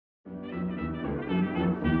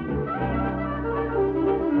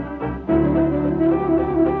This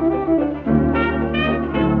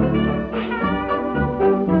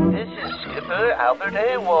is Skipper Albert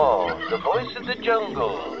A. Wall, the voice of the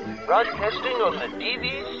jungle, broadcasting on the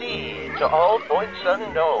DVC to all points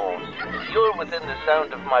unknown. If you're within the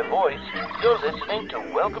sound of my voice, you're listening to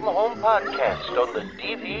Welcome Home Podcast on the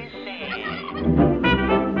DVC.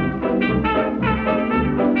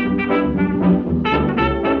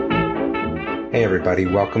 Hey everybody,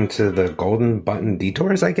 welcome to the Golden Button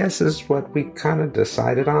Detours, I guess is what we kind of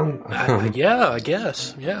decided on. Yeah, I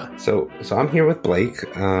guess, yeah. So I'm here with Blake.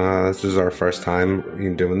 This is our first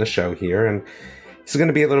time doing the show here, and this is going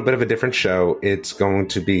to be a little bit of a different show. It's going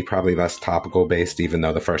to be probably less topical based, even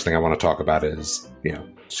though the first thing I want to talk about is,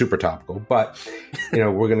 super topical. But,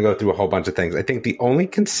 we're going to go through a whole bunch of things. I think the only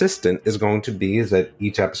consistent is going to be is that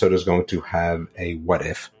each episode is going to have a what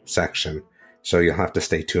if section. So you'll have to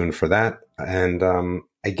stay tuned for that. And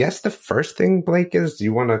I guess the first thing, Blake, is do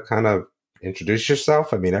you want to kind of introduce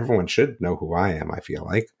yourself? I mean, everyone should know who I am, I feel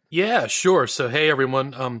like. Yeah, sure. So, hey,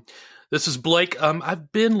 everyone. This is Blake.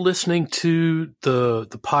 I've been listening to the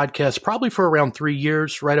podcast probably for around 3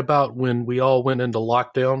 years, right about when we all went into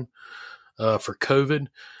lockdown for COVID.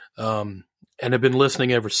 And have been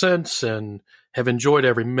listening ever since and have enjoyed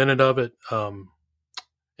every minute of it.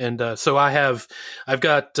 So I've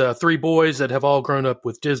got 3 boys that have all grown up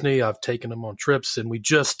with Disney. I've taken them on trips, and we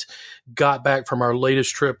just got back from our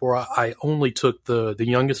latest trip where I only took the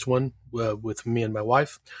youngest one with me and my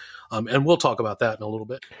wife. And we'll talk about that in a little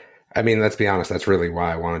bit. I mean, let's be honest. That's really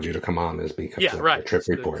why I wanted you to come on, is because of the trip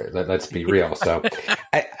report. Let's be real. So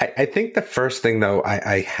I think the first thing, though,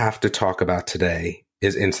 I have to talk about today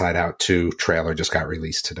is Inside Out 2 trailer just got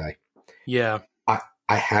released today. Yeah.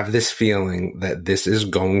 I have this feeling that this is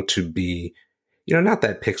going to be, not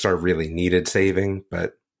that Pixar really needed saving,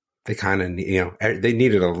 but they kind of, they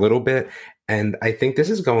needed a little bit. And I think this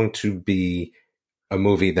is going to be a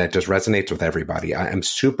movie that just resonates with everybody. I am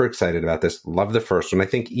super excited about this. Love the first one. I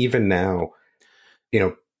think even now,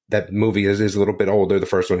 that movie is a little bit older, the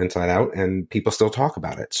first one, Inside Out, and people still talk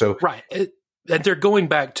about it. So right. And they're going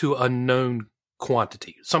back to a known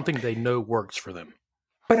quantity, something they know works for them.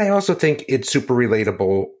 But I also think it's super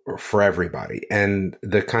relatable for everybody. And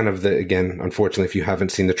again, unfortunately, if you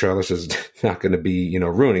haven't seen the trailer, this is not going to be,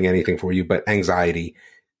 ruining anything for you, but anxiety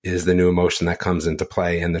is the new emotion that comes into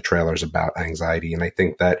play, and the trailer's about anxiety. And I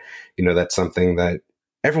think that, that's something that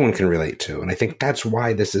everyone can relate to. And I think that's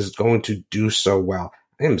why this is going to do so well.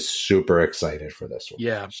 I am super excited for this one.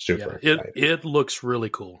 Yeah. Super excited. It looks really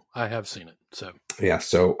cool. I have seen it.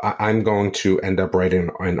 So I'm going to end up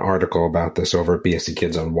writing an article about this over at BSC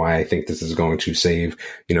Kids on why I think this is going to save,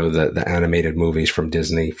 the animated movies from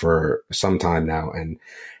Disney for some time now. And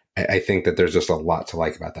I think that there's just a lot to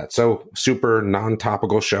like about that. So super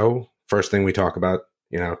non-topical show. First thing we talk about,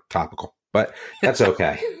 topical, but that's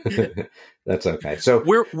okay. That's okay. So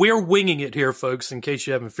we're winging it here, folks, in case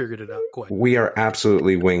you haven't figured it out quite. We are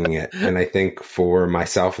absolutely winging it. And I think for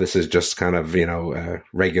myself, this is just kind of, a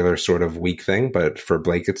regular sort of week thing. But for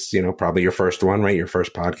Blake, it's, probably your first one, right? Your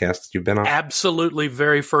first podcast that you've been on. Absolutely.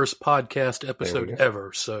 Very first podcast episode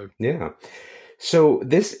ever. So, yeah. So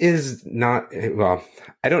this is not, well,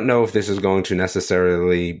 I don't know if this is going to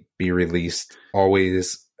necessarily be released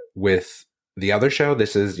always with the other show.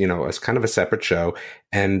 This is, it's kind of a separate show.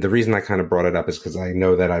 And the reason I kind of brought it up is because I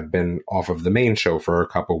know that I've been off of the main show for a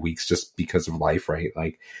couple of weeks just because of life, right?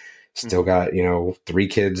 Like still got, 3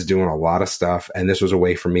 kids doing a lot of stuff. And this was a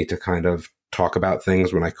way for me to kind of talk about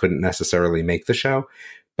things when I couldn't necessarily make the show.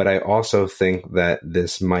 But I also think that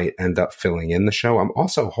this might end up filling in the show. I'm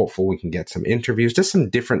also hopeful we can get some interviews, just some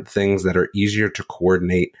different things that are easier to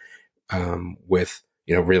coordinate with,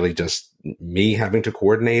 really just me having to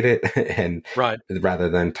coordinate it and rather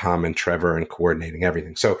than Tom and Trevor and coordinating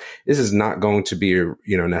everything. So this is not going to be,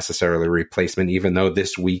 necessarily a replacement, even though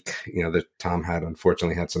this week, that Tom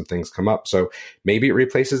unfortunately had some things come up. So maybe it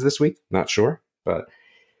replaces this week. Not sure, but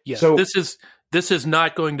yeah, so this is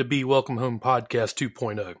not going to be Welcome Home Podcast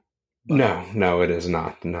 2.0. No, it is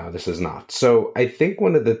not. No, this is not. So I think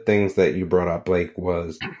one of the things that you brought up, Blake,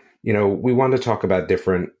 was, we wanted to talk about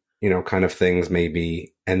different, kind of things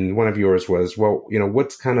maybe. And one of yours was, well,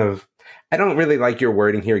 what's kind of, I don't really like your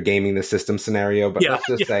wording here, gaming the system scenario, but let's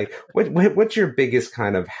just say, what's your biggest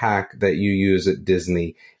kind of hack that you use at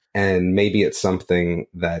Disney? And maybe it's something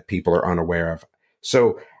that people are unaware of.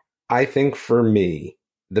 So I think for me,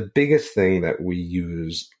 the biggest thing that we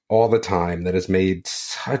use all the time that has made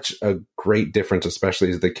such a great difference,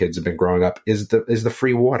 especially as the kids have been growing up, is the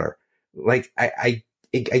free water. Like I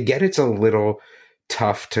get it's a little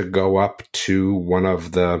tough to go up to one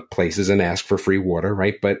of the places and ask for free water,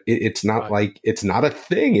 right? But it's not like it's not a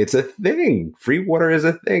thing. It's a thing. Free water is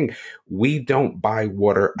a thing. We don't buy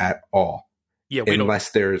water at all. Yeah, unless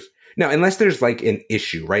there's like an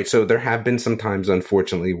issue, right? So there have been some times,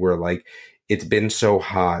 unfortunately, where like it's been so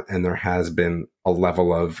hot and there has been a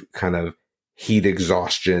level of kind of heat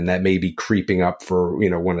exhaustion that may be creeping up for,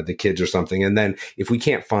 one of the kids or something. And then if we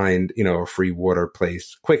can't find, a free water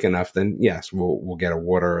place quick enough, then yes, we'll get a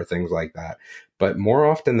water or things like that. But more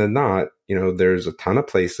often than not, there's a ton of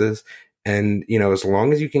places. And, as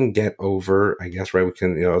long as you can get over, I guess, right, we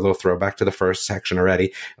can, a little throwback to the first section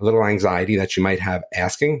already, a little anxiety that you might have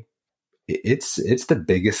asking, it's the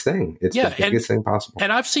biggest thing. It's the biggest thing possible.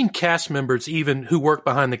 And I've seen cast members even who work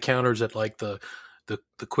behind the counters at like the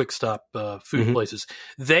quick stop food places.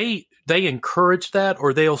 They encourage that,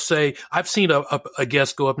 or they'll say, I've seen a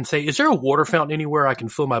guest go up and say, is there a water fountain anywhere I can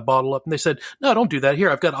fill my bottle up? And they said, no, don't do that here.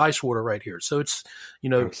 I've got ice water right here. So it's,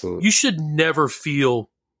 Absolutely. You should never feel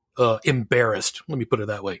embarrassed, let me put it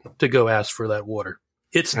that way, to go ask for that water.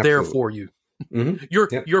 It's Absolutely. there for you.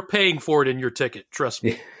 Mm-hmm. You're paying for it in your ticket. Trust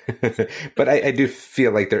me. But I do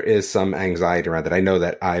feel like there is some anxiety around it. I know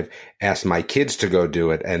that I've asked my kids to go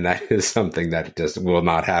do it, and that is something that just will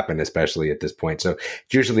not happen, especially at this point. So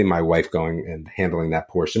it's usually my wife going and handling that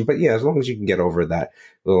portion. But yeah, as long as you can get over that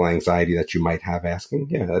little anxiety that you might have asking,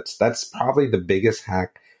 that's probably the biggest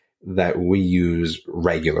hack that we use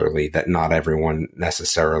regularly that not everyone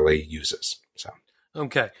necessarily uses. So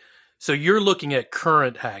okay. So you're looking at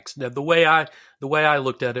current hacks. Now, the way I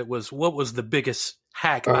looked at it was, what was the biggest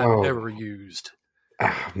hack I've ever used?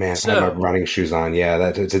 Oh, man, I have my running shoes on.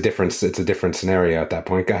 Yeah, it's a different scenario at that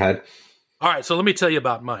point. Go ahead. All right, so let me tell you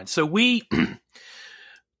about mine. So 3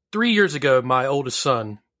 years ago, my oldest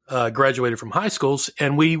son graduated from high schools,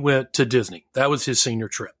 and we went to Disney. That was his senior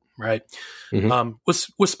trip, right? Mm-hmm. Was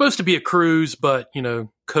supposed to be a cruise, but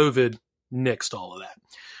COVID nixed all of that.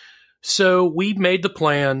 So we made the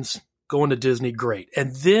plans. Going to Disney, great.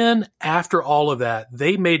 And then after all of that,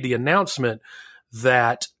 they made the announcement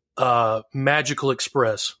that Magical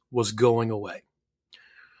Express was going away.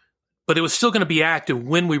 But it was still going to be active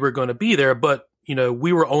when we were going to be there, but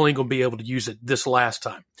we were only going to be able to use it this last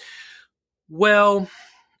time. Well,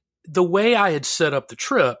 the way I had set up the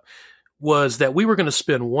trip was that we were going to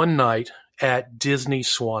spend one night at Disney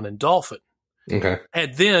Swan and Dolphin. Okay.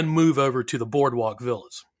 And then move over to the Boardwalk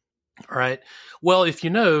Villas. All right. Well, if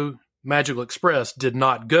Magical Express did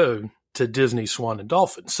not go to Disney Swan and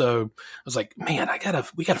Dolphin. So I was like, man,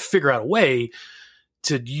 we gotta figure out a way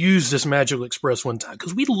to use this Magical Express one time.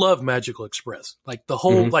 Cause we love Magical Express. Like the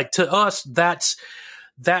whole, like to us, that's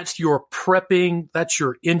your prepping. That's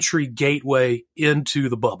your entry gateway into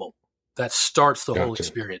the bubble. That starts the whole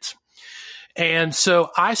experience. And so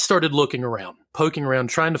I started looking around, poking around,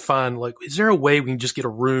 trying to find like, is there a way we can just get a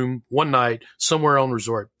room one night somewhere on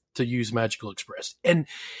resort to use Magical Express? And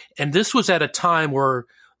this was at a time where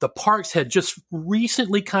the parks had just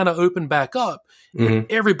recently kind of opened back up. And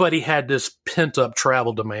everybody had this pent up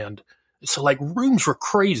travel demand. So like rooms were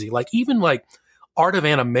crazy. Like even like Art of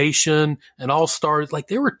Animation and All Stars, like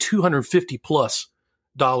they were $250+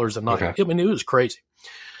 a night. Okay. I mean, it was crazy.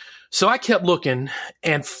 So I kept looking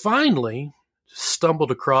and finally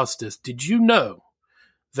stumbled across this. Did you know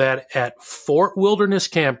that at Fort Wilderness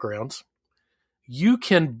Campgrounds, you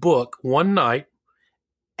can book one night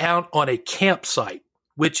out on a campsite,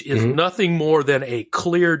 which is nothing more than a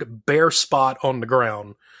cleared bare spot on the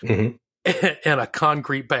ground and a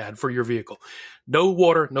concrete pad for your vehicle. No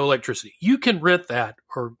water, no electricity. You can rent that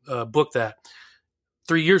or book that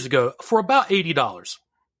 3 years ago for about $80,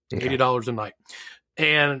 $80 a night.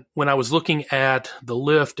 And when I was looking at the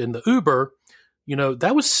Lyft and the Uber,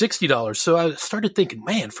 that was $60. So I started thinking,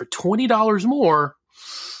 man, for $20 more,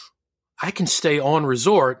 I can stay on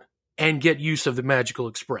resort and get use of the Magical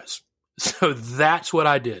Express. So that's what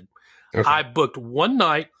I did. Okay. I booked one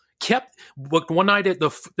night, at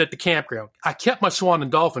the campground. I kept my Swan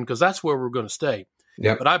and Dolphin because that's where we were going to stay.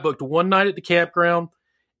 Yep. But I booked one night at the campground.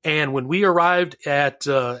 And when we arrived at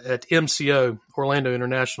MCO, Orlando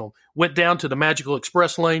International, went down to the Magical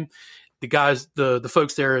Express lane, the guys, the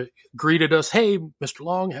folks there greeted us. Hey, Mr.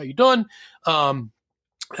 Long, how you doing?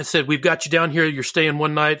 I said, we've got you down here. You're staying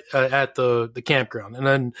one night at the campground. And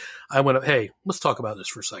then I went up, hey, let's talk about this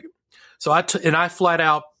for a second. So I flat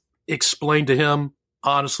out explained to him,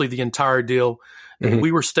 honestly, the entire deal.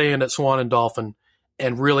 We were staying at Swan and Dolphin.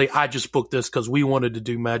 And really, I just booked this because we wanted to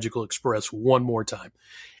do Magical Express one more time.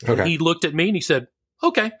 And he looked at me and he said,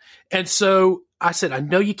 okay. And so I said, I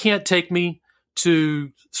know you can't take me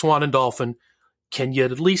to Swan and Dolphin. Can you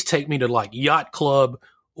at least take me to like Yacht Club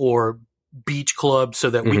or beach club so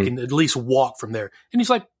that we can at least walk from there. And he's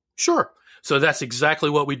like, sure. So that's exactly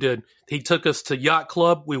what we did. He took us to Yacht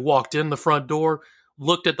Club. We walked in the front door,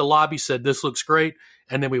 looked at the lobby, said, this looks great.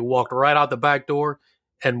 And then we walked right out the back door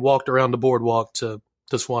and walked around the boardwalk to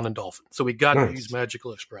Swan and Dolphin. So we got to use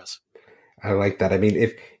Magical Express. I like that. I mean,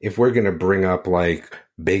 if we're going to bring up like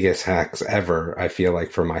biggest hacks ever, I feel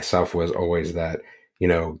like for myself was always that,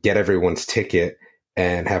 get everyone's ticket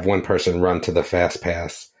and have one person run to the Fast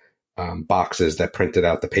Pass boxes that printed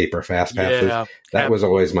out the paper Fast Passes. Yeah, that was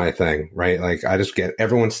always my thing, right? Like I just get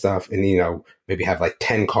everyone's stuff and, maybe have like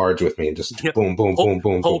 10 cards with me and just boom, boom, boom,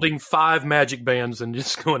 boom. Holding 5 magic bands and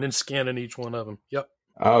just going and scanning each one of them. Yep.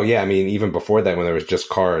 Oh, yeah. I mean, even before that, when there was just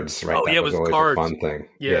cards, right? That was always a fun thing.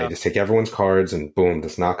 Yeah. Just take everyone's cards and boom,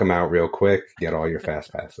 just knock them out real quick, get all your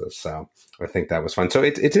Fast Passes. So I think that was fun. So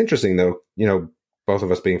it's interesting, though, both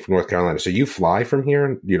of us being from North Carolina. So you fly from here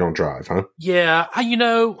and you don't drive, huh? Yeah.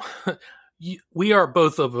 We are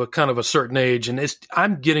both of a kind of a certain age, and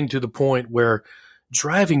I'm getting to the point where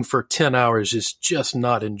driving for 10 hours is just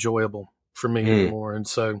not enjoyable for me anymore.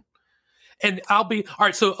 And I'll be all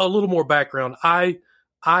right. So a little more background.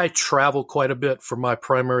 I travel quite a bit for my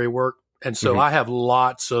primary work. And so I have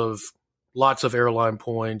lots of airline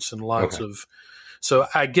points and so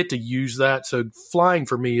I get to use that. So flying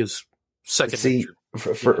for me is second nature.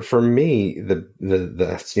 For me,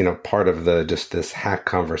 the part of this hack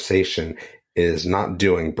conversation is not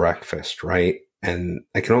doing breakfast, right? And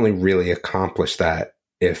I can only really accomplish that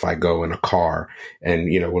if I go in a car. And,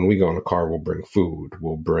 when we go in a car, we'll bring food,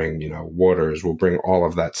 we'll bring, waters, we'll bring all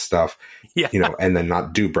of that stuff, and then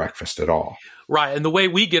not do breakfast at all. Right. And the way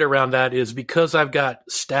we get around that is because I've got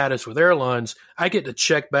status with airlines, I get to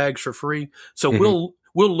check bags for free. So we'll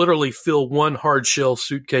literally fill one hard shell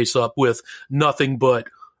suitcase up with nothing but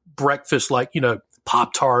breakfast, like,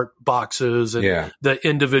 Pop-Tart boxes and the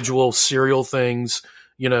individual cereal things,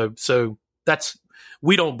 so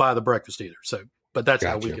we don't buy the breakfast either. So, but that's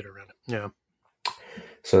how we get around it. Yeah.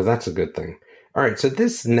 So that's a good thing. All right. So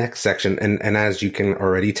this next section, and as you can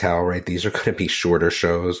already tell, right, these are going to be shorter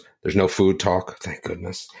shows. There's no food talk. Thank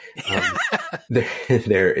goodness.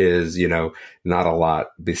 There is, not a lot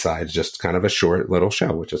besides just kind of a short little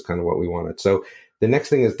show, which is kind of what we wanted. So the next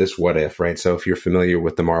thing is this what if, right? So if you're familiar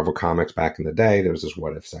with the Marvel comics back in the day, there was this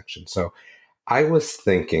what if section. So I was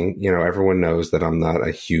thinking, everyone knows that I'm not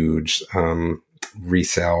a huge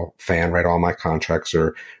resale fan, right? All my contracts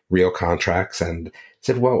are real contracts, and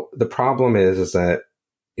said, well, the problem is that,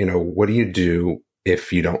 what do you do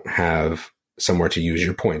if you don't have somewhere to use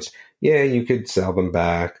your points? Yeah, you could sell them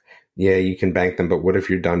back. Yeah, you can bank them. But what if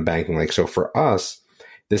you're done banking? Like, so for us,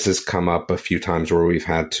 this has come up a few times where we've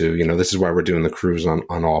had to, this is why we're doing the cruise on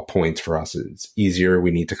all points for us. It's easier.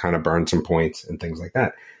 We need to kind of burn some points and things like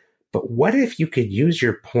that. But what if you could use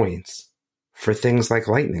your points for things like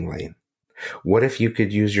Lightning Lane? What if you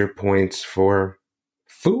could use your points for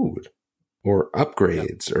food or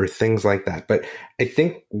upgrades or things like that? But I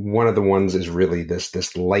think one of the ones is really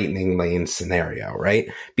this Lightning Lane scenario, right?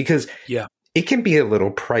 Because it can be a little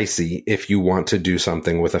pricey if you want to do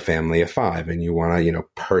something with a family of 5 and you want to,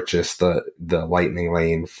 purchase the Lightning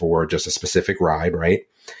Lane for just a specific ride, right?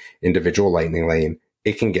 Individual Lightning Lane.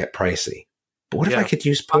 It can get pricey. But what if I could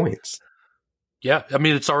use points? Yeah. I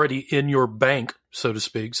mean, it's already in your bank, so to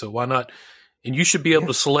speak. So why not? And you should be able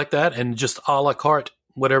to select that and just a la carte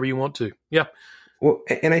whatever you want to. Yeah. Well,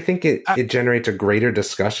 and I think it generates a greater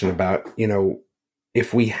discussion about,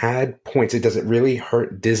 if we had points, does it really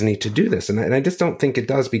hurt Disney to do this? And I just don't think it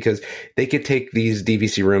does, because they could take these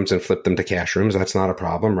DVC rooms and flip them to cash rooms. That's not a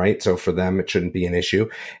problem, right? So for them, it shouldn't be an issue.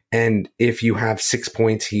 And if you have 6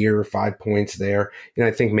 points here, 5 points there,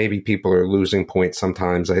 I think maybe people are losing points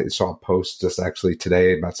sometimes. I saw a post just actually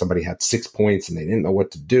today about somebody had 6 points and they didn't know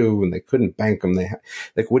what to do and they couldn't bank them.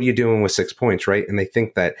 What are you doing with 6 points, right? And they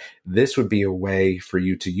think that this would be a way for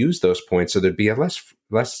you to use those points so there'd be a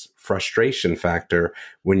less frustration factor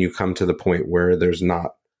when you come to the point where there's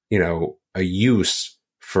not, a use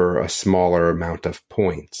for a smaller amount of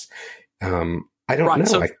points. I don't know.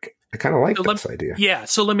 So, I kind of like this idea. Yeah.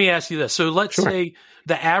 So let me ask you this. So let's say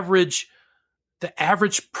the average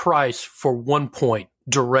price for 1 point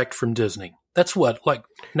direct from Disney. That's what, like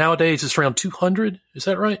nowadays it's around 200. Is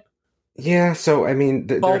that right? Yeah, so I mean,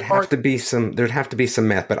 there'd have to be some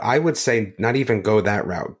math, but I would say not even go that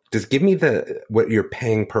route. Just give me what you're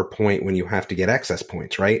paying per point when you have to get excess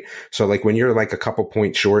points, right? So like when you're like a couple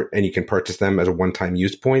points short and you can purchase them as a one-time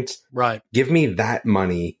use points, right? Give me that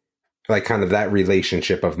money, like kind of that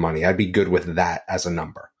relationship of money. I'd be good with that as a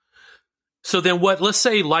number. So then let's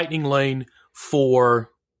say Lightning Lane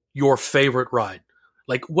for your favorite ride.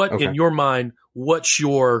 Like what in your mind, what's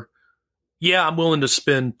your yeah, I'm willing to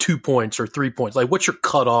spend 2 points or 3 points. Like, what's your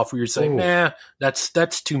cutoff where you're saying, nah,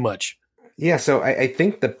 that's too much? Yeah, so I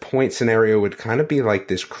think the point scenario would kind of be like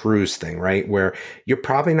this cruise thing, right? Where you're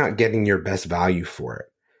probably not getting your best value for it.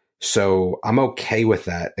 So I'm okay with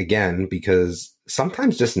that again, because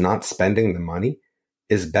sometimes just not spending the money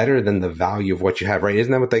is better than the value of what you have, right?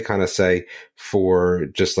 Isn't that what they kind of say for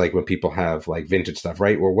just like when people have like vintage stuff,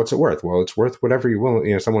 right? Well, what's it worth? Well, it's worth whatever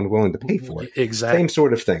someone willing to pay for it. Exactly. Same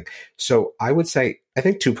sort of thing. So I would say, I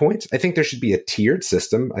think 2 points. I think there should be a tiered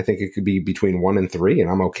system. I think it could be between 1 and 3,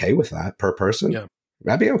 and I'm okay with that per person. Yeah.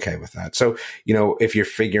 I'd be okay with that. So, if you're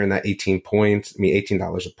figuring that 18 points,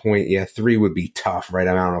 $18 a point, yeah, 3 would be tough, right?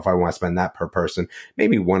 I don't know if I want to spend that per person.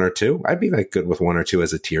 Maybe 1 or 2. I'd be like good with 1 or 2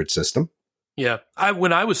 as a tiered system. Yeah.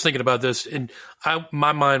 When I was thinking about this, and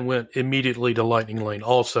my mind went immediately to Lightning Lane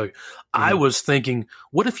also. I was thinking,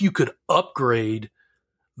 what if you could upgrade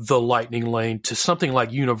the Lightning Lane to something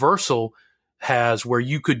like Universal has, where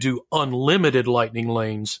you could do unlimited Lightning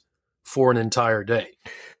Lanes for an entire day?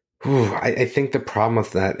 I think the problem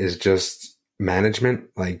with that is just management,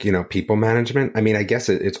 like, people management. I mean, I guess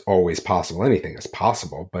it's always possible. Anything is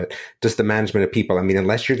possible, but just the management of people. I mean,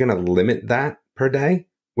 unless you're going to limit that per day,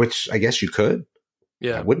 which I guess you could.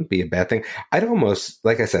 Yeah. That wouldn't be a bad thing. I'd almost,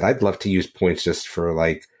 like I said, I'd love to use points just for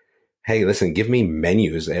like, hey, listen, give me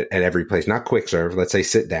menus at every place, not quick serve. Let's say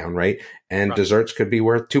sit down, right? And desserts could be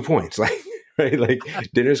worth 2 points. Like, right? Like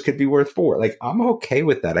dinners could be worth 4. Like, I'm okay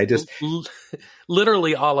with that. I just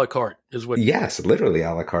literally a la carte is what. Yes, literally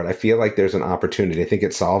a la carte. I feel like there's an opportunity. I think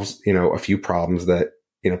it solves, a few problems that,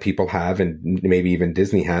 people have, and maybe even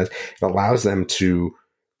Disney has. It allows them to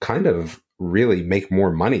kind of really make more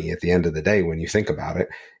money at the end of the day when you think about it.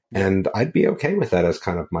 And I'd be okay with that as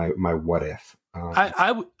kind of my what if.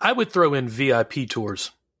 I would throw in VIP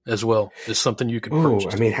tours as well as something you could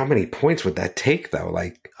purchase. I mean, how many points would that take though?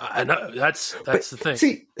 Like, I know that's the thing.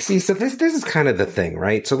 See, so this is kind of the thing,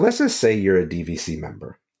 right? So let's just say you're a DVC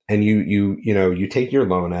member and you take your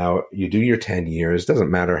loan out, you do your 10 years, doesn't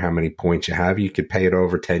matter how many points you have, you could pay it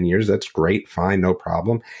over 10 years. That's great. Fine. No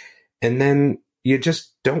problem. And then you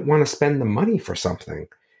just don't want to spend the money for something.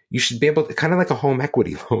 You should be able to, kind of like a home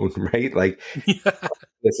equity loan, right? Like,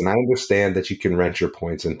 listen, I understand that you can rent your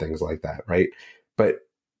points and things like that, right? But,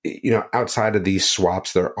 outside of these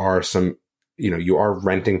swaps, there are some, you are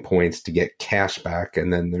renting points to get cash back.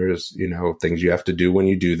 And then there's, things you have to do when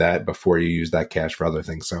you do that before you use that cash for other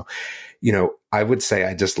things. So, I would say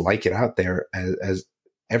I just like it out there as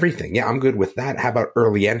everything. Yeah, I'm good with that. How about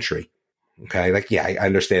early entry? Okay. Like, yeah, I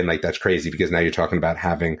understand like that's crazy because now you're talking about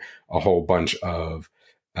having a whole bunch of,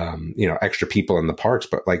 extra people in the parks,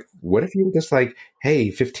 but like, what if you were just like, hey,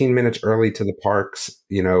 15 minutes early to the parks,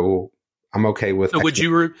 I'm okay with. So would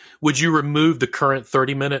you remove the current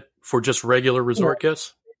 30-minute for just regular resort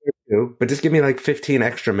guests? But just give me like 15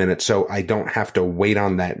 extra minutes so I don't have to wait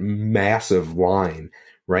on that massive line,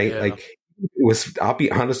 right? Yeah. Like I'll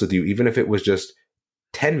be honest with you, even if it was just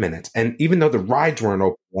 10 minutes, and even though the rides weren't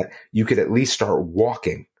open yet, you could at least start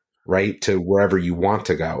walking, right, to wherever you want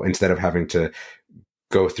to go instead of having to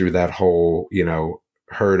go through that whole,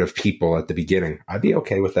 herd of people at the beginning. I'd be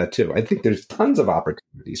okay with that too. I think there's tons of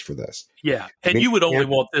opportunities for this. Yeah. And you would only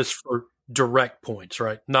want this for direct points,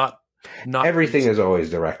 right? Not everything is always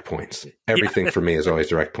direct points. Everything for me is always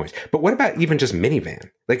direct points. But what about even just minivan?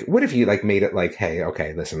 Like, what if you like made it like, hey,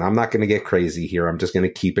 okay, listen, I'm not going to get crazy here. I'm just going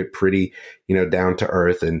to keep it pretty, down to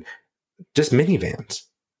earth and just minivans.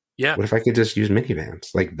 Yeah. What if I could just use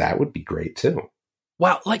minivans? Like, that would be great too.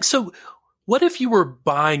 Wow. Like, so what if you were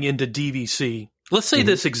buying into DVC? Let's say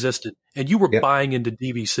this existed and you were buying into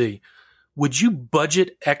DVC. Would you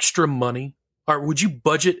budget extra money, or would you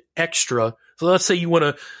budget extra? So let's say you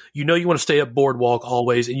want to stay at Boardwalk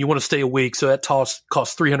always and you want to stay a week. So that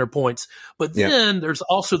costs 300 points. But then there's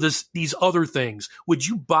also these other things. Would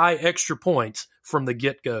you buy extra points from the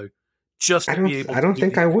get-go just to be able to I don't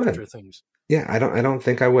think I would. extra things? Yeah, I don't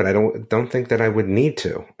think I would. I don't think that I would need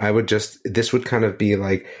to. I would this would kind of be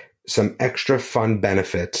like some extra fun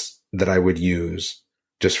benefits that I would use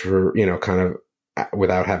just for, kind of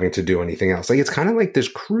without having to do anything else. Like, it's kind of like this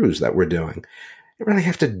cruise that we're doing. I don't really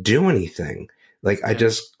have to do anything. Like, I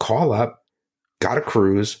just call up, got a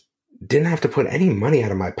cruise, didn't have to put any money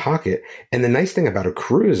out of my pocket. And the nice thing about a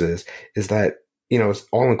cruise is that, it's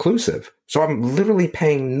all inclusive. So I'm literally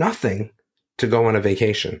paying nothing to go on a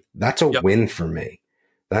vacation. That's a win for me.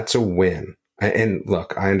 That's a win. And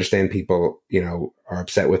look, I understand people, are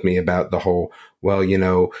upset with me about the whole, well,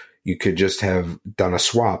 you could just have done a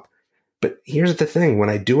swap. But here's the thing.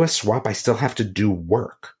 When I do a swap, I still have to do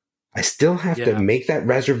work. I still have to make that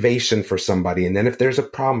reservation for somebody. And then if there's a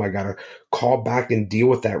problem, I got to call back and deal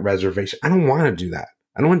with that reservation. I don't want to do that.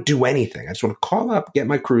 I don't want to do anything. I just want to call up, get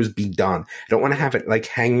my cruise, be done. I don't want to have it like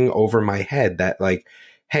hanging over my head that like,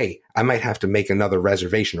 hey, I might have to make another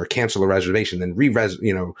reservation or cancel a reservation, then right.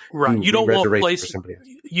 You don't want places.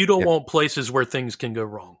 You don't want places where things can go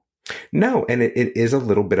wrong. No, and it is a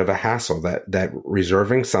little bit of a hassle that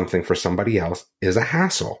reserving something for somebody else is a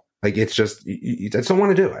hassle. Like it's just you just don't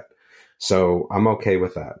want to do it. So I'm okay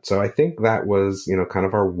with that. So I think that was kind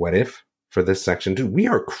of our what if for this section. Dude, we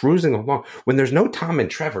are cruising along. When there's no Tom and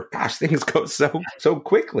Trevor, gosh, things go so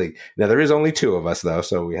quickly. Now there is only 2 of us though,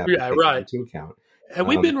 so we have to take that into account. And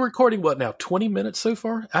we've been recording, 20 minutes so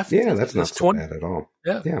far? That's not so bad at all.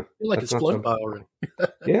 Yeah. I feel like it's flown by already.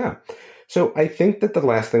 Yeah. So I think that the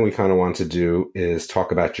last thing we kind of want to do is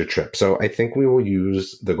talk about your trip. So I think we will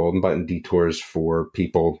use the Golden Button Detours for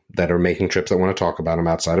people that are making trips that want to talk about them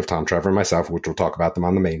outside of Tom, Trevor, and myself, which we'll talk about them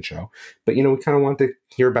on the main show. But, we kind of want to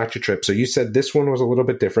hear about your trip. So you said this one was a little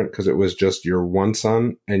bit different because it was just your one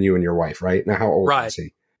son and you and your wife, right? Now, how old is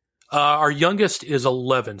he? Our youngest is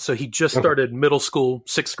 11. So he just started middle school,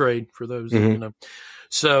 6th grade for those,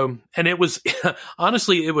 So, and it was,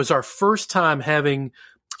 honestly, it was our first time having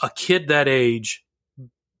a kid that age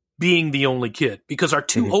being the only kid, because our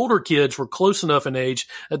 2 older kids were close enough in age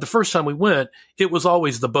that the first time we went, it was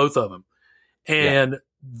always the both of them. And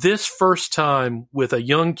this first time with a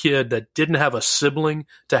young kid that didn't have a sibling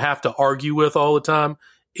to have to argue with all the time,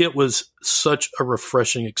 it was such a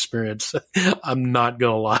refreshing experience. I'm not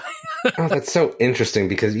going to lie. Oh, that's so interesting,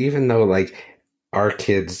 because even though like our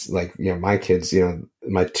kids, like, my kids,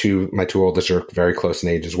 my two oldest are very close in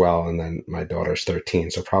age as well. And then my daughter's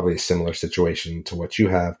 13. So probably a similar situation to what you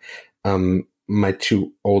have. My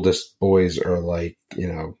 2 oldest boys are like,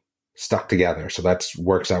 stuck together. So that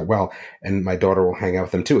works out well. And my daughter will hang out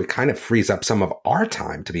with them too. It kind of frees up some of our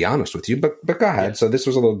time, to be honest with you, but go ahead. Yeah. So this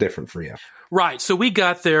was a little different for you. Right. So we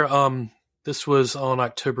got there, this was on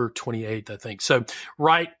October 28th, I think. So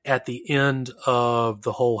right at the end of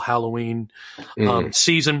the whole Halloween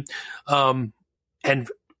season. And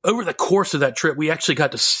over the course of that trip, we actually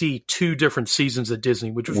got to see 2 different seasons at Disney,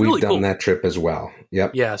 which was really cool. We've done that trip as well.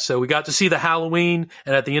 Yep. Yeah. So we got to see the Halloween,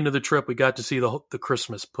 and at the end of the trip, we got to see the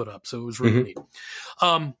Christmas put up. So it was really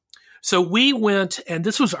neat. So we went, and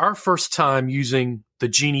this was our first time using the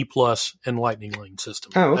Genie Plus and Lightning Lane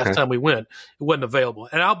system. Oh, okay. Last time we went, it wasn't available.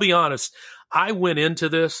 And I'll be honest, I went into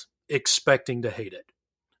this expecting to hate it.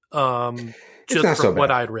 Just from what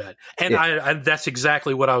I'd read. And I that's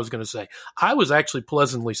exactly what I was going to say. I was actually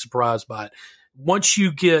pleasantly surprised by it. Once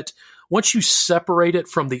you separate it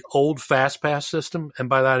from the old FastPass system, and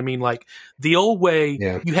by that I mean like the old way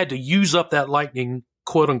you had to use up that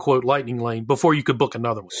quote unquote lightning lane before you could book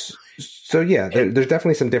another one. So there's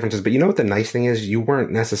definitely some differences, but you know what the nice thing is? You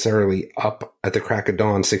weren't necessarily up at the crack of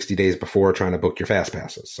dawn 60 days before trying to book your fast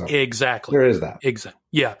passes. So exactly. There is that. Exactly.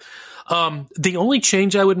 Yeah. The only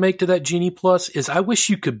change I would make to that Genie Plus is I wish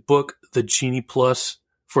you could book the Genie Plus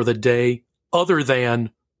for the day other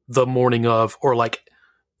than the morning of, or like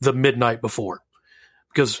the midnight before,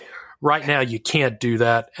 because right now you can't do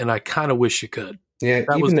that. And I kind of wish you could. Yeah,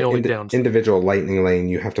 that was the only downside. Individual lightning lane,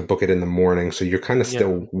 you have to book it in the morning, so you're kind of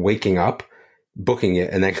still waking up, booking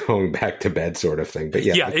it, and then going back to bed, sort of thing. But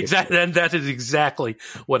exactly, and that is exactly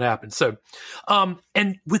what happened. So,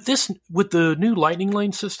 and with the new lightning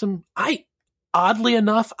lane system, oddly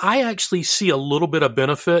enough, I actually see a little bit of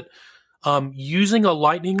benefit using a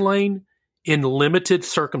lightning lane in limited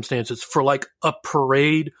circumstances for like a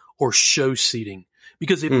parade or show seating,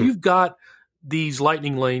 because if you've got these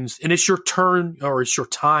lightning lanes and it's your turn or it's your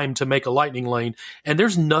time to make a lightning lane, and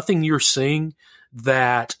there's nothing you're seeing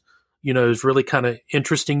that, is really kind of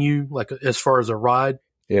interesting you, like as far as a ride.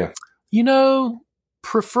 Yeah.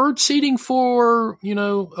 Preferred seating for,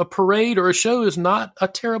 a parade or a show is not a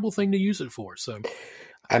terrible thing to use it for. So,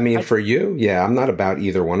 I mean, for you, I'm not about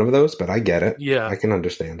either one of those, but I get it. Yeah. I can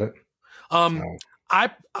understand it.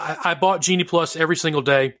 I bought Genie Plus every single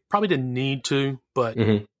day. Probably didn't need to, but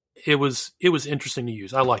it was interesting to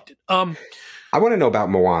use. I liked it. I want to know about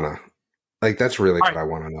Moana. Like, that's really what I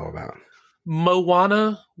want to know about.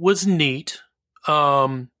 Moana was neat.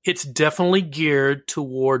 It's definitely geared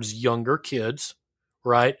towards younger kids,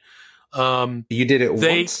 right? You did it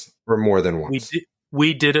once or more than once?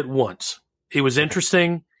 We did it once. It was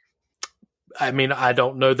interesting. I mean, I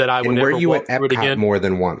don't know that I would ever walk through it again. More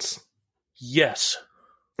than once? Yes.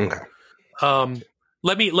 Okay.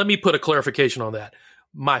 Let me put a clarification on that.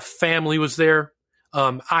 My family was there.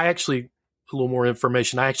 I actually a little more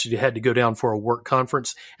information. I actually had to go down for a work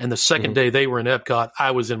conference, and the second day they were in Epcot,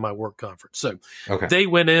 I was in my work conference. So they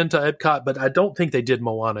went into Epcot, but I don't think they did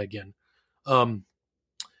Moana again.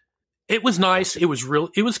 It was nice. It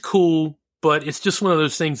was cool, but it's just one of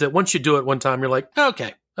those things that once you do it one time, you're like,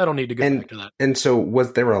 okay, I don't need to go back to that. And so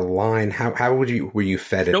was there a line? How were you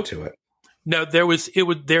fed into it? No, there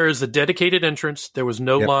is a dedicated entrance. There was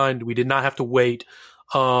no line. We did not have to wait.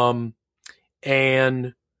 And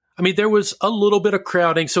I mean, there was a little bit of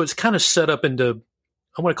crowding, so it's kind of set up into,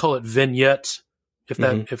 I want to call it vignettes, if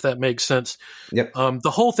that makes sense. Yep.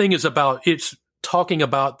 The whole thing is it's talking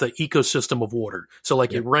about the ecosystem of water. So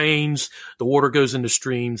like it rains, the water goes into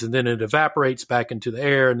streams, and then it evaporates back into the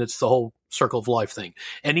air, and it's the whole circle of life thing.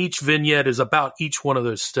 And each vignette is about each one of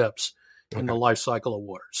those steps in the life cycle of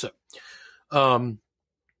water. So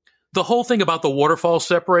the whole thing about the waterfall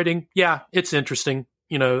separating, it's interesting.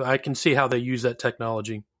 You know, I can see how they use that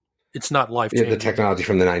technology. It's not life-changing. Yeah, the technology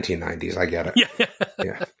from the 1990s. I get it.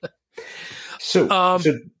 Yeah. So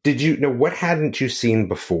did you know what hadn't you seen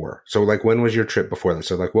before? So like, when was your trip before that?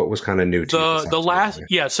 So like, what was kind of new to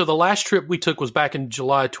you? So the last trip we took was back in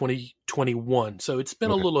July 2021. So it's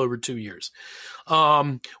been a little over 2 years.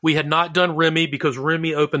 We had not done Remy because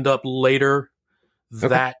Remy opened up later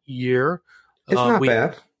that year. It's not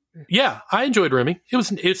bad. Yeah, I enjoyed Remy.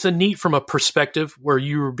 It's a neat from a perspective where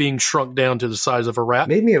you were being shrunk down to the size of a rat.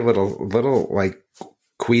 Made me a little like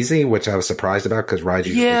queasy, which I was surprised about because rides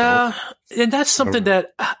usually don't. And that's something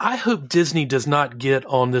that I hope Disney does not get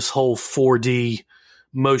on this whole 4D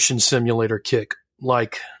motion simulator kick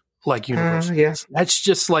like Universal. That's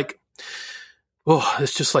just like,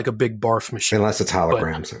 it's just like a big barf machine. Unless it's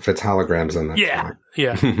holograms. If it's holograms, then that's fine.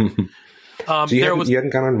 Yeah. So you hadn't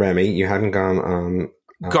gone on Remy. You hadn't gone on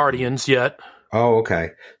Guardians yet. Oh,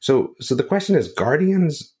 okay. So the question is,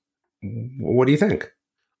 Guardians, what do you think?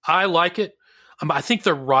 I like it. I think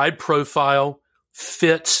the ride profile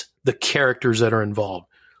fits the characters that are involved,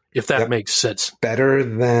 if that makes sense. Better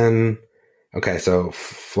than, so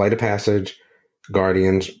Flight of Passage,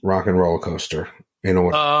 Guardians, Rock and Roller Coaster in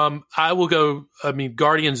order. I will go,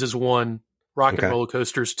 Guardians is 1, Rock and Roller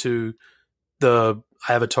Coaster's 2, the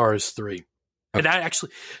Avatar is 3. And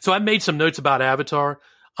I made some notes about Avatar.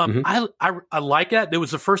 I like that. It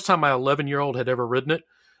was the first time my 11-year-old had ever ridden it.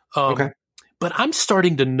 But I'm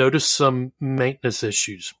starting to notice some maintenance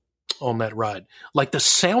issues on that ride. Like the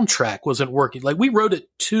soundtrack wasn't working. Like we rode it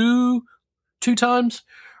two times,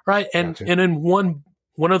 right? And in one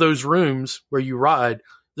of those rooms where you ride,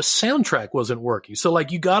 the soundtrack wasn't working. So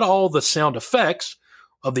like you got all the sound effects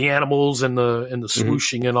of the animals and the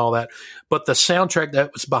swooshing and all that, but the soundtrack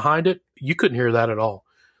that was behind it, you couldn't hear that at all.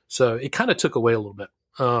 So it kind of took away a little bit.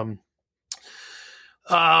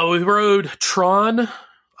 We rode Tron,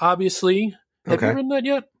 obviously. Have you ridden that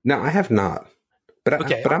yet? No, I have not.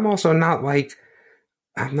 But I'm also not like,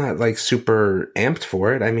 I'm not like super amped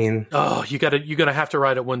for it. I mean, you're gonna have to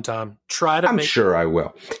ride it one time. I'm sure I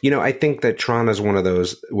will. You know, I think that Tron is one of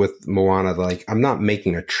those with Moana. Like, I'm not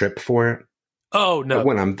making a trip for it. Oh no! But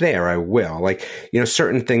when I'm there, I will. Like, you know,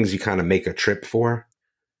 certain things you kind of make a trip for.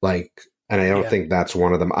 Like, and I don't think that's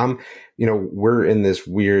one of them. We're in this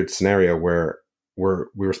weird scenario where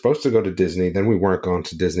we were supposed to go to Disney, then we weren't going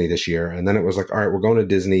to Disney this year, and then it was like, all right, we're going to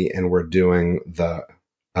Disney and we're doing the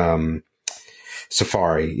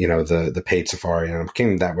safari, the paid safari, and I'm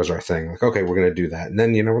thinking that was our thing. Like, okay, we're going to do that, and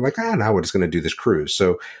then we're like, now we're just going to do this cruise.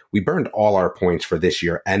 So we burned all our points for this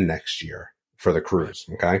year and next year for the cruise.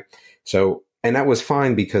 Okay, so and that was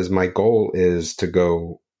fine because my goal is to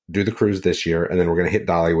go do the cruise this year, and then we're going to hit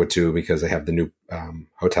Dollywood too because they have the new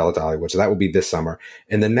hotel at Dollywood. So that will be this summer.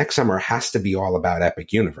 And the next summer has to be all about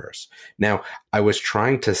Epic Universe. Now, I was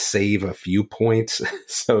trying to save a few points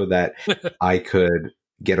so that I could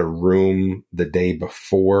get a room the day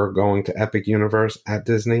before going to Epic Universe at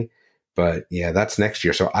Disney. But yeah, that's next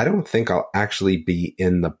year. So I don't think I'll actually be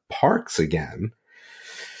in the parks again.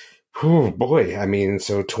 Oh boy. I mean,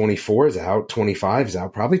 so 24 is out, 25 is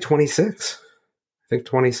out, probably 26. I think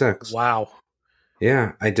 26. Wow.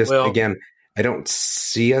 Yeah. Again, I don't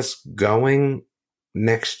see us going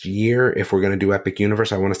next year. If we're going to do Epic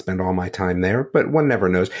Universe, I want to spend all my time there, but one never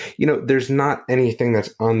knows. There's not anything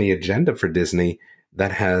that's on the agenda for Disney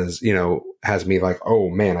that has me like, oh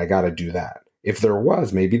man, I got to do that. If there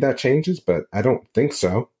was, maybe that changes, but I don't think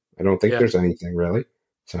so. I don't think there's anything really.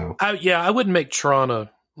 So I wouldn't make Toronto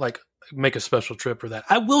make a special trip for that.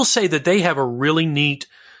 I will say that they have a really neat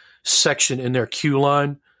section in their queue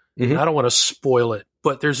line. I don't want to spoil it,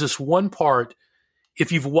 but there's this one part if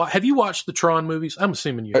have you watched the Tron movies? I'm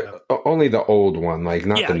assuming you have. Only the old one, like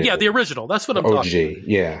not the new the original. That's what I'm talking about.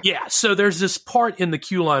 Yeah. Yeah. So there's this part in the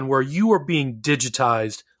queue line where you are being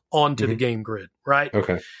digitized onto the game grid, right?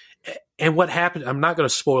 Okay. And what happened, I'm not going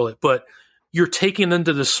to spoil it, but you're taken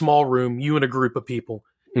into this small room, you and a group of people,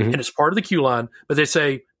 and it's part of the queue line, but they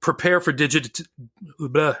say, prepare for digitization.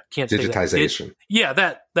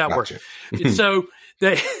 That Gotcha. works. So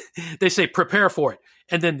they say, prepare for it.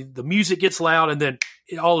 And then the music gets loud, and then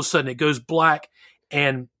all of a sudden it goes black,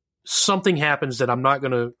 and something happens that I'm not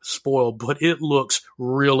going to spoil, but it looks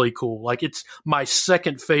really cool. Like, it's my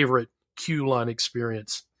second favorite queue line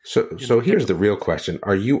experience. So here's the real question.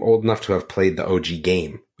 Are you old enough to have played the OG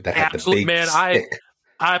game that had the big stick?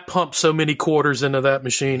 I pumped so many quarters into that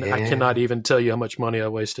machine. Yeah. I cannot even tell you how much money I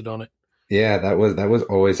wasted on it. Yeah, that was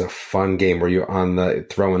always a fun game where you're on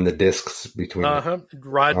throwing the discs between.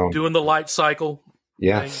 Doing the light cycle.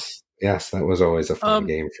 Yes, that was always a fun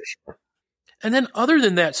game for sure. And then other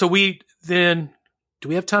than that, do we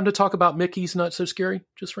have time to talk about Mickey's Not So Scary?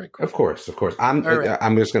 Just right quick. Of course.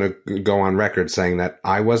 I'm just going to go on record saying that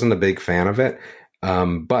I wasn't a big fan of it,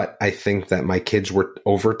 but I think that my kids were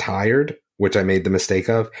overtired, which I made the mistake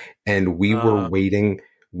of, and we were waiting.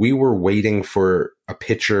 We were waiting for a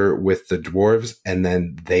picture with the dwarves, and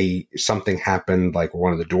then something happened. Like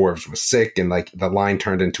one of the dwarves was sick, and like the line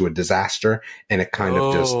turned into a disaster, and it kind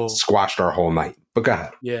of just squashed our whole night. But go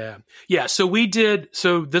ahead. Yeah. So we did.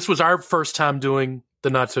 So this was our first time doing the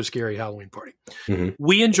Not So Scary Halloween party. Mm-hmm.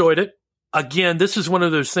 We enjoyed it. Again, this is one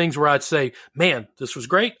of those things where I'd say, man, this was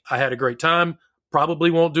great. I had a great time. Probably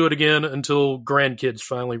won't do it again until grandkids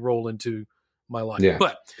finally roll into my life. Yeah.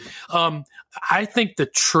 But I think the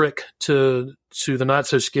trick to the Not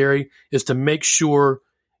So Scary is to make sure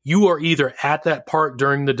you are either at that park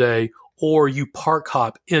during the day or you park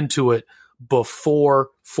hop into it before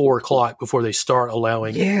 4:00, before they start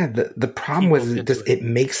allowing. Yeah, the problem was it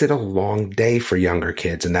makes it a long day for younger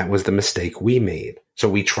kids, and that was the mistake we made. So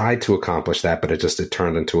we tried to accomplish that, but it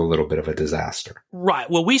turned into a little bit of a disaster. Right.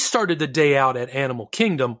 Well, we started the day out at Animal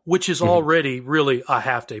Kingdom, which is already really a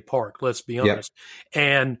half-day park, let's be honest. Yep.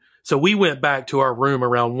 And so we went back to our room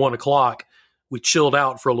around 1:00. We chilled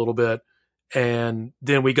out for a little bit, and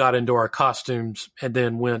then we got into our costumes, and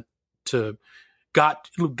then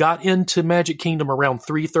got into Magic Kingdom around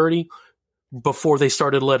 3:30 before they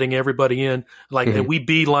started letting everybody in. And we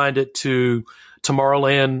beelined it to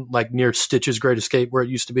Tomorrowland, like near Stitch's Great Escape, where it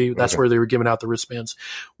used to be. That's where they were giving out the wristbands.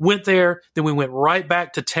 Went there, then we went right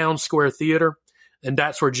back to Town Square Theater, and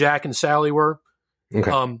that's where Jack and Sally were.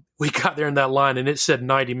 Okay. We got there in that line, and it said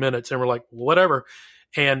 90 minutes, and we're like, whatever.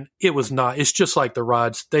 And it was not. It's just like the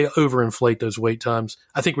rides. They overinflate those wait times.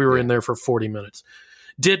 I think we were in there for 40 minutes.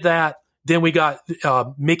 Did that. Then we got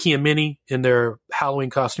Mickey and Minnie in their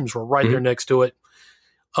Halloween costumes were right there next to it.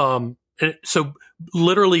 And so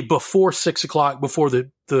literally before 6:00, before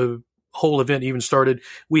the whole event even started,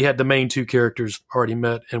 we had the main two characters already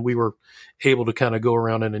met, and we were able to kind of go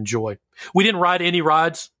around and enjoy. We didn't ride any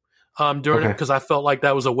rides during it because I felt like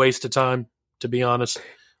that was a waste of time, to be honest.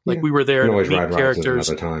 Like we were there to meet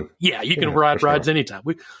characters. Time. Yeah, you can ride rides anytime.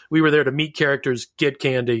 We were there to meet characters, get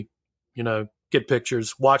candy, get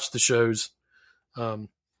pictures, watch the shows. So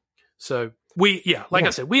I said,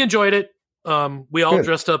 we enjoyed it. We all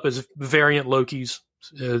dressed up as variant Lokis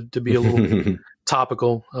to be a little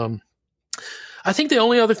topical. I think the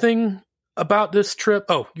only other thing about this trip,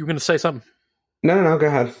 you were going to say something? No, go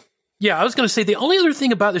ahead. Yeah, I was going to say the only other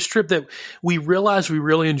thing about this trip that we realized we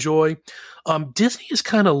really enjoy, Disney is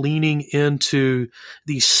kind of leaning into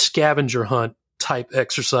these scavenger hunt type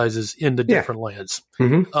exercises in the different lands.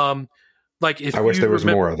 Mm-hmm. I wish there was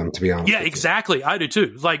more of them, to be honest. Yeah, exactly. I do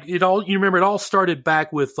too. You remember it all started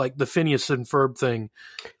back with like the Phineas and Ferb thing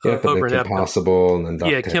over in Epcot. Kim Possible and then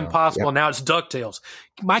DuckTales. Yeah, Kim Possible. Yep. Now it's DuckTales.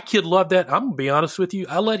 My kid loved that. I'm going to be honest with you.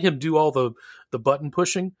 I let him do all the button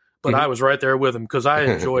pushing, but I was right there with him because I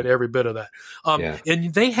enjoyed every bit of that.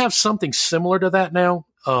 And they have something similar to that now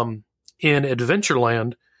in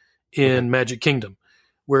Adventureland in Magic Kingdom,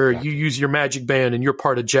 where you use your magic band and you're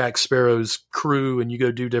part of Jack Sparrow's crew and you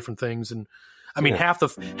go do different things. And I mean, half the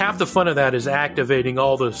fun of that is activating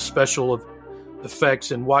all the special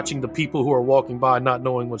effects and watching the people who are walking by not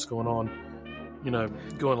knowing what's going on,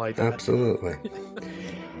 going like that. Absolutely.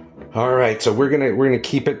 All right, so we're gonna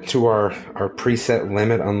keep it to our preset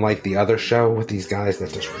limit, unlike the other show with these guys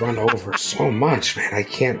that just run over so much, man. I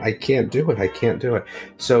can't do it.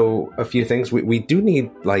 So a few things. We do need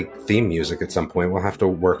like theme music at some point. We'll have to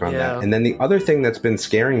work on that. And then the other thing that's been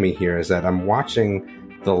scaring me here is that I'm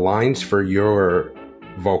watching the lines for your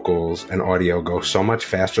vocals and audio go so much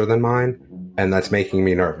faster than mine and that's making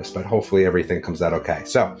me nervous, but hopefully everything comes out okay.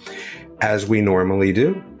 So, as we normally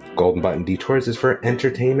do, Golden Button Detours is for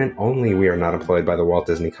entertainment only. We are not employed by the Walt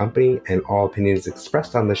Disney Company, and all opinions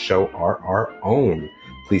expressed on this show are our own.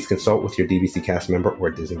 Please consult with your DVC cast member or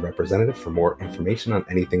Disney representative for more information on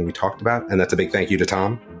anything we talked about. And that's a big thank you to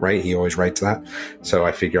Tom, right? He always writes that. So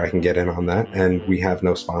I figure I can get in on that. And we have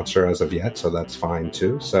no sponsor as of yet, so that's fine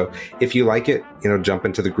too. So if you like it, jump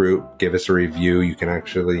into the group, give us a review. You can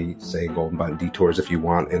actually say Golden Button Detours if you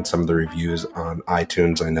want in some of the reviews on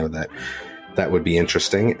iTunes. I know that would be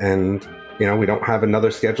interesting. And we don't have another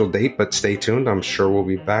scheduled date, but stay tuned. I'm sure we'll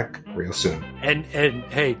be back real soon. And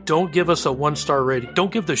hey, don't give us a 1-star rating.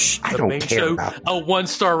 Don't give the main show a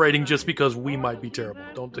 1-star rating just because we might be terrible.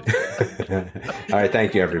 Don't do that. All right,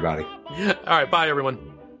 thank you, everybody. All right, bye, everyone.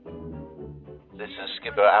 This is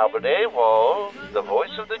Skipper Albert AWOL, the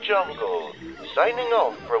voice of the jungle, signing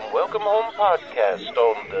off from Welcome Home Podcast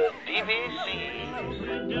on the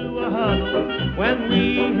DVC. Do a huddle when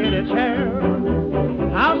we hit its hair.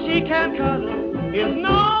 How she can cuddle is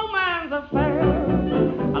no man's affair.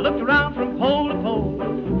 I looked around from pole to pole,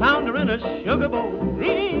 found her in a sugar bowl.